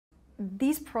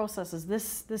these processes,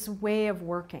 this way of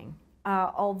working,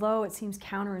 although it seems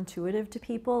counterintuitive to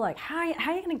people, like how are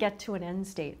you going to get to an end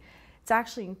state? It's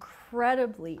actually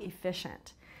incredibly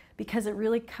efficient because it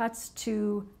really cuts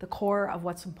to the core of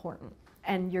what's important.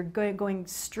 And you're going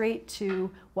straight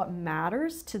to what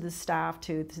matters to the staff,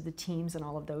 to the teams and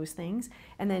all of those things.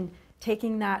 And then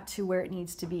taking that to where it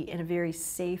needs to be in a very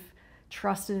safe,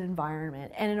 trusted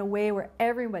environment and in a way where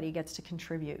everybody gets to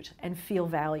contribute and feel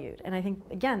valued. And I think,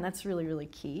 again, that's really, really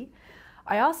key.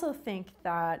 I also think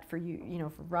that for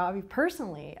you, for Ravi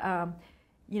personally,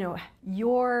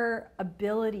 your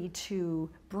ability to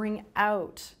bring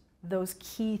out those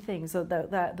key things,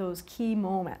 those key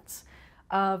moments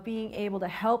of being able to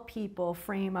help people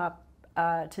frame up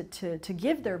to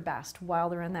give their best while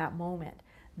they're in that moment,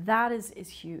 that is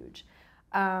huge.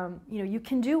 You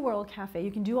can do World Cafe,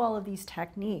 you can do all of these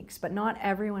techniques, but not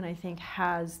everyone, I think,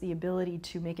 has the ability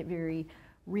to make it very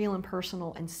real and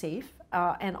personal and safe,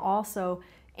 and also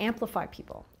amplify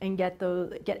people and get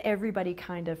everybody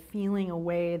kind of feeling a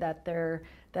way that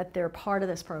they're part of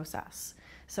this process.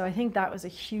 So I think that was a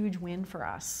huge win for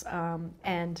us.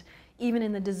 And even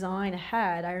in the design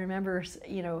ahead, I remember,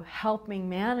 helping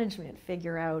management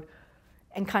figure out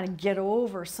and kind of get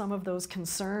over some of those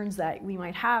concerns that we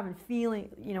might have, and feeling,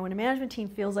 when a management team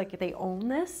feels like they own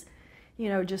this,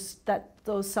 just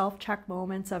those self-check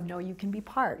moments of, no, you can be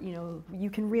part, you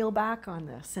can reel back on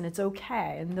this and it's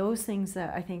okay. And those things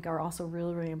that I think are also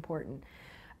really, really important.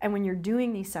 And when you're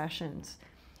doing these sessions,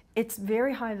 it's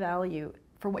very high value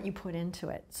for what you put into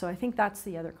it. So I think that's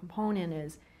the other component,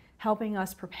 is helping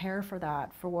us prepare for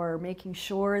that, for making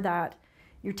sure that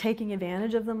you're taking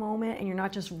advantage of the moment and you're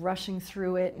not just rushing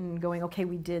through it and going, okay,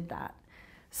 we did that.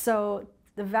 So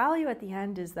the value at the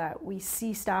end is that we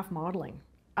see staff modeling,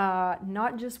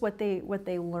 not just what they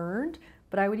learned,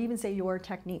 but I would even say your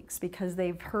techniques, because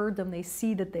they've heard them, they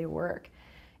see that they work.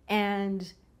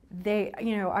 And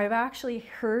I've actually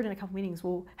heard in a couple meetings,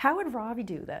 well, how would Ravi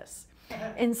do this?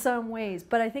 In some ways,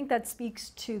 but I think that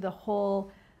speaks to the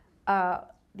whole, the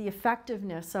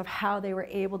effectiveness of how they were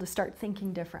able to start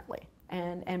thinking differently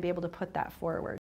and be able to put that forward.